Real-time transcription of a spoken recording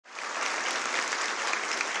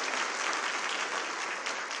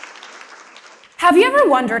Have you ever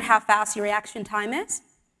wondered how fast your reaction time is?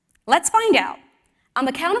 Let's find out. On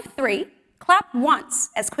the count of 3, clap once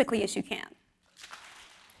as quickly as you can.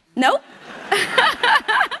 Nope.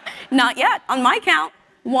 Not yet. On my count,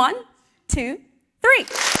 1, 2, 3.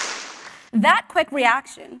 That quick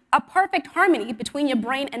reaction, a perfect harmony between your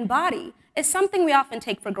brain and body, is something we often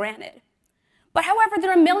take for granted. But however, there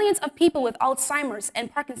are millions of people with Alzheimer's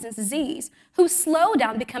and Parkinson's disease whose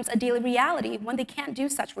slowdown becomes a daily reality when they can't do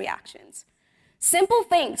such reactions. Simple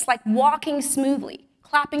things like walking smoothly,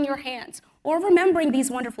 clapping your hands, or remembering these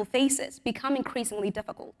wonderful faces become increasingly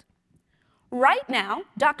difficult. Right now,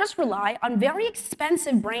 doctors rely on very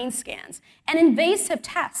expensive brain scans and invasive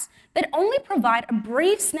tests that only provide a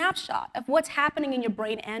brief snapshot of what's happening in your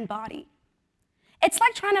brain and body. It's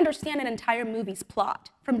like trying to understand an entire movie's plot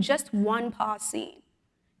from just one pause scene.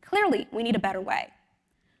 Clearly, we need a better way.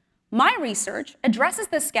 My research addresses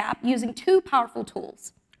this gap using 2 powerful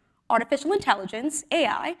tools: artificial intelligence,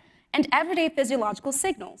 AI, and everyday physiological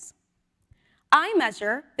signals. I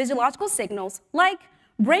measure physiological signals like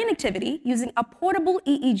brain activity using a portable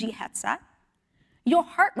EEG headset, your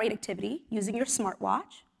heart rate activity using your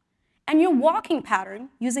smartwatch, and your walking pattern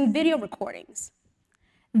using video recordings.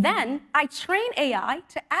 Then, I train AI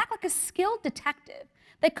to act like a skilled detective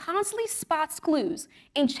that constantly spots clues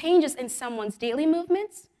in changes in someone's daily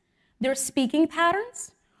movements, their speaking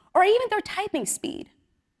patterns, or even their typing speed.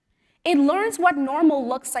 It learns what normal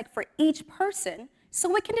looks like for each person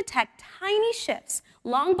so it can detect tiny shifts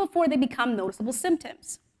long before they become noticeable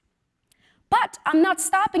symptoms. But I'm not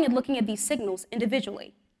stopping at looking at these signals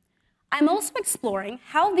individually. I'm also exploring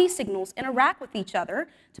how these signals interact with each other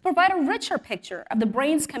to provide a richer picture of the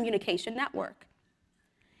brain's communication network.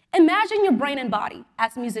 Imagine your brain and body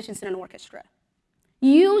as musicians in an orchestra.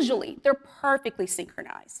 Usually, they're perfectly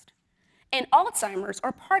synchronized. In Alzheimer's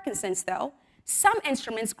or Parkinson's, though, some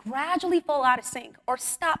instruments gradually fall out of sync or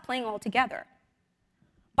stop playing altogether.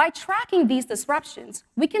 By tracking these disruptions,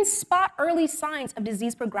 we can spot early signs of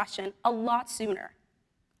disease progression a lot sooner.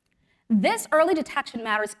 This early detection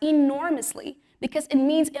matters enormously because it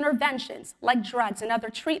means interventions like drugs and other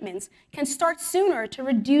treatments can start sooner to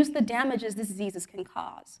reduce the damages these diseases can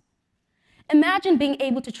cause. Imagine being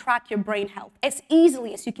able to track your brain health as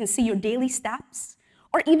easily as you can see your daily steps,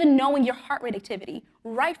 or even knowing your heart rate activity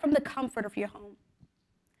right from the comfort of your home.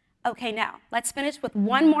 Okay, now, let's finish with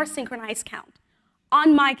one more synchronized count.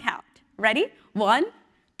 On my count. Ready? 1,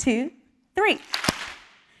 2, 3.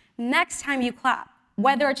 Next time you clap,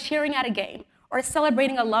 whether cheering at a game or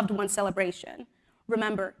celebrating a loved one's celebration,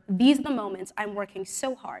 remember, these are the moments I'm working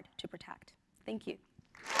so hard to protect. Thank you.